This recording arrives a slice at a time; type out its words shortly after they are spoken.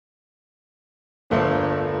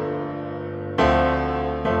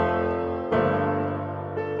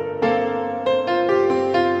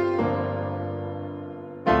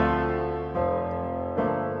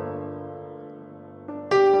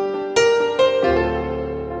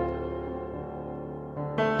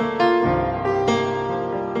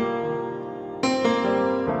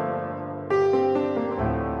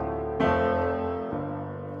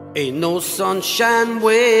Ain't no sunshine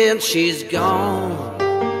when she's gone.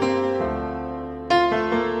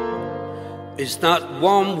 It's not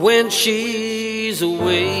warm when she's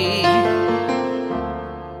away.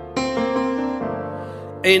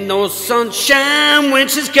 Ain't no sunshine when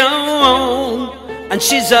she's gone, and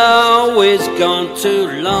she's always gone too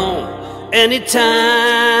long.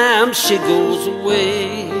 Anytime she goes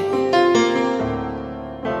away,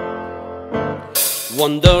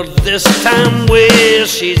 wonder this time where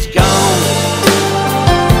she's gone.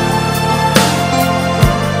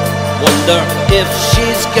 Wonder if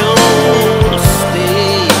she's gonna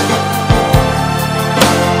stay.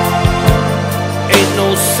 Ain't no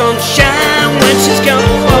sunshine when she's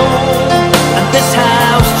gone, and this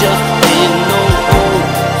house just ain't no home.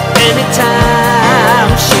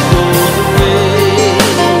 Anytime she goes away,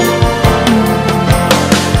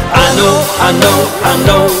 I know, I know, I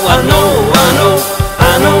know, I know,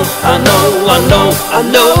 I know, I know, I know, I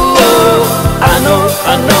know, I know, I know,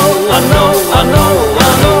 I know, I know, I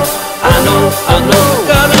know, I know, I know.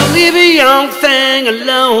 Gotta leave a young thing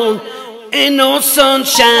alone. Ain't no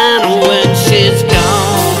sunshine when she's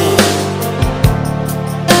gone.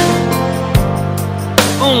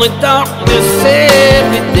 Only darkness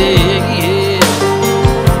every day.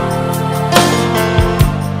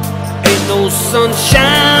 Ain't no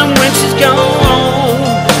sunshine when she's gone,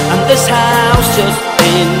 and this house just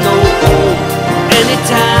ain't no home.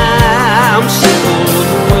 Anytime she goes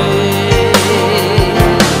away.